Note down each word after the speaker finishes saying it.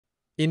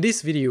In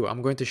this video,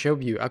 I'm going to show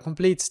you a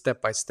complete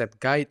step-by-step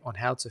guide on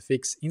how to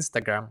fix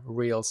Instagram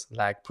Reels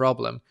lag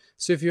problem.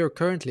 So if you're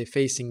currently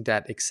facing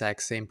that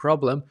exact same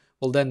problem,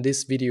 well then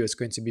this video is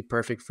going to be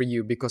perfect for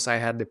you because I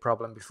had the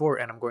problem before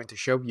and I'm going to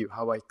show you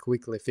how I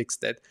quickly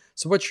fixed it.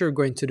 So what you're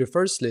going to do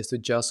firstly is to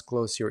just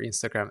close your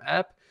Instagram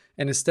app,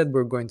 and instead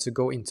we're going to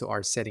go into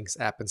our settings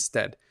app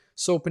instead.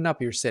 So open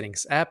up your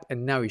settings app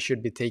and now you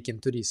should be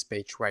taken to this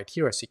page right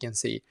here, as you can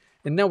see.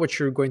 And now what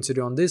you're going to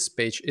do on this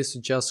page is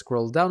to just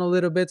scroll down a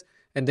little bit,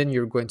 and then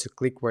you're going to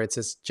click where it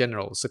says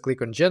general. So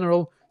click on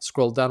general,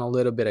 scroll down a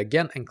little bit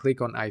again and click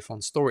on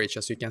iPhone storage,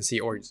 as you can see,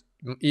 or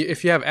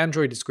if you have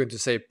Android, it's going to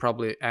say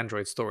probably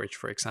Android storage,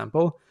 for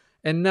example.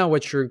 And now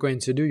what you're going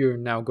to do, you're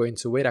now going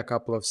to wait a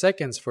couple of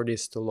seconds for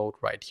this to load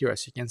right here,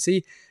 as you can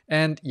see.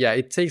 And yeah,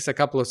 it takes a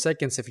couple of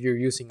seconds if you're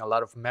using a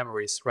lot of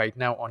memories right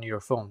now on your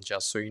phone,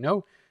 just so you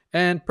know.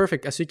 And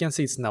perfect, as you can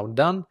see, it's now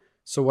done.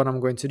 So what I'm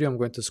going to do, I'm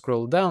going to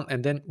scroll down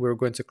and then we're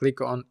going to click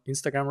on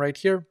Instagram right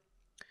here.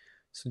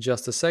 So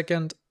just a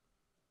second.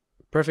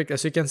 Perfect.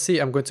 As you can see,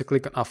 I'm going to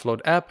click on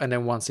upload app, and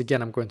then once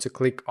again, I'm going to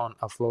click on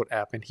upload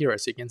app in here,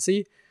 as you can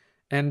see.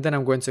 And then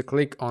I'm going to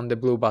click on the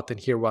blue button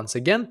here once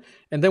again.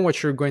 And then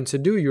what you're going to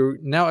do,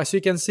 as you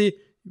can see,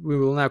 we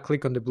will now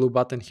click on the blue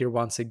button here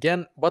once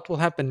again. What will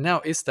happen now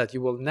is that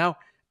you will now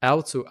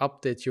auto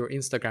update your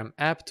Instagram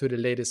app to the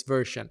latest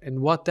version.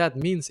 And what that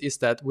means is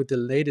that with the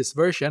latest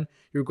version,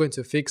 you're going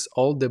to fix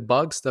all the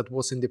bugs that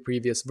was in the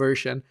previous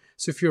version.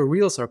 So if your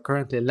reels are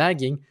currently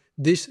lagging,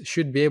 this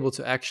should be able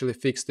to actually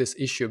fix this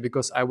issue,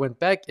 because I went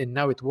back and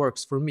now it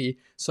works for me.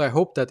 So I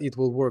hope that it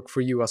will work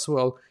for you as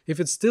well. If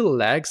it still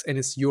lags and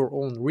it's your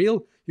own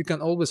reel, you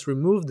can always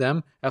remove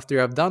them after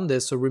you have done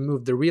this. So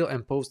remove the reel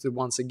and post it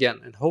once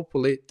again, and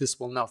hopefully this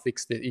will now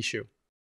fix the issue.